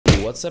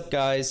What's up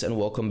guys, and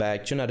welcome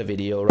back to another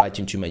video right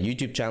into my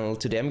YouTube channel.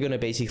 Today I'm gonna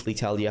basically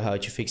tell you how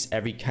to fix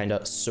every kind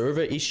of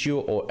server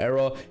issue or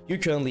error you're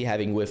currently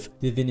having with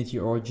Divinity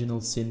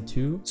Original Sin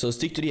 2. So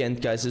stick to the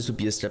end guys, this will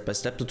be a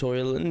step-by-step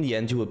tutorial, and in the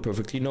end you will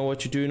perfectly know what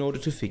to do in order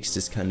to fix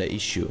this kind of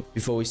issue.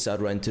 Before we start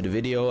right into the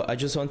video, I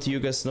just want to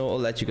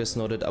let you guys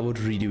know that I would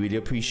really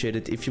appreciate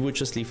it if you would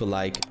just leave a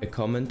like, a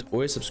comment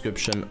or a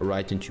subscription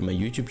right into my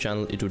YouTube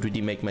channel. It would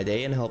really make my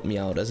day and help me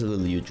out as a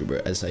little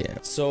YouTuber as I am.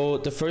 So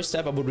the first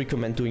step I would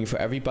recommend doing for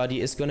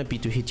everybody is gonna be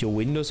to hit your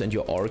Windows and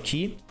your R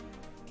key.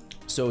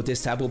 So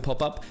this tab will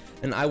pop up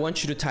and I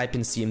want you to type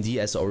in CMD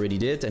as I already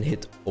did and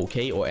hit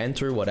OK or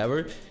enter,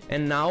 whatever.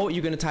 And now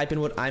you're gonna type in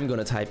what I'm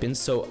gonna type in.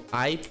 So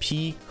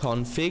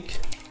ipconfig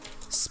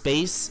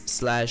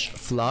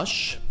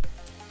 /flush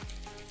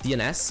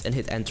DNS and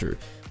hit enter.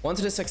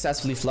 Once it is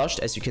successfully flushed,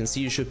 as you can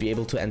see, you should be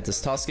able to end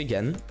this task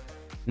again.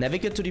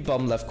 Navigate to the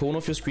bottom left corner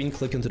of your screen,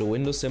 click into the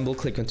Windows symbol,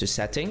 click into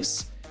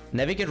settings,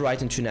 navigate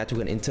right into network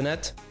and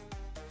internet,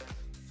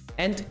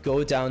 and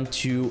go down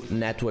to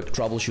network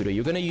troubleshooter.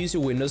 You're gonna use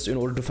your Windows in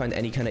order to find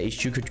any kind of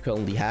issue you could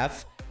currently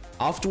have.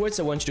 Afterwards,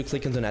 I want you to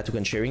click into network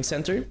and sharing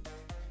center.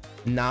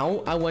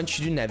 Now I want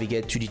you to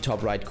navigate to the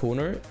top right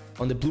corner.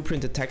 On the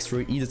blueprinted text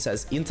where either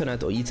says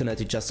internet or ethernet,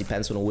 it just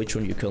depends on which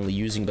one you're currently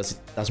using, but it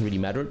doesn't really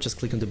matter. Just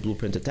click on the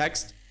blueprinted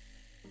text.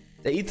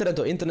 The ethernet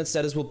or internet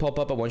status will pop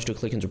up. I want you to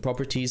click into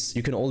properties.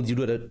 You can only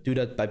do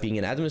that by being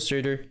an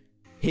administrator.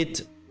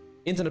 Hit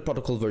internet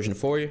protocol version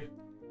 4.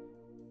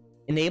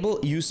 Enable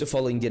use the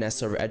following DNS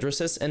server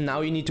addresses, and now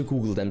you need to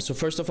Google them. So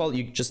first of all,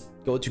 you just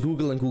go to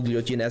Google and Google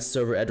your DNS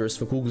server address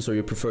for Google, so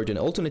you prefer an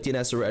alternate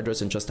DNS server address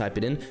and just type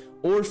it in,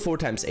 or 4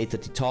 times 8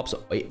 at the top,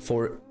 so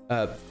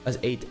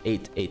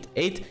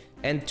 8888,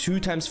 and 2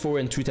 times 4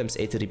 and 2 times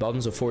 8 at the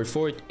bottom, so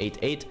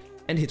 4488,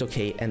 and hit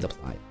OK and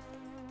apply.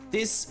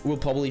 This will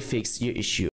probably fix your issue.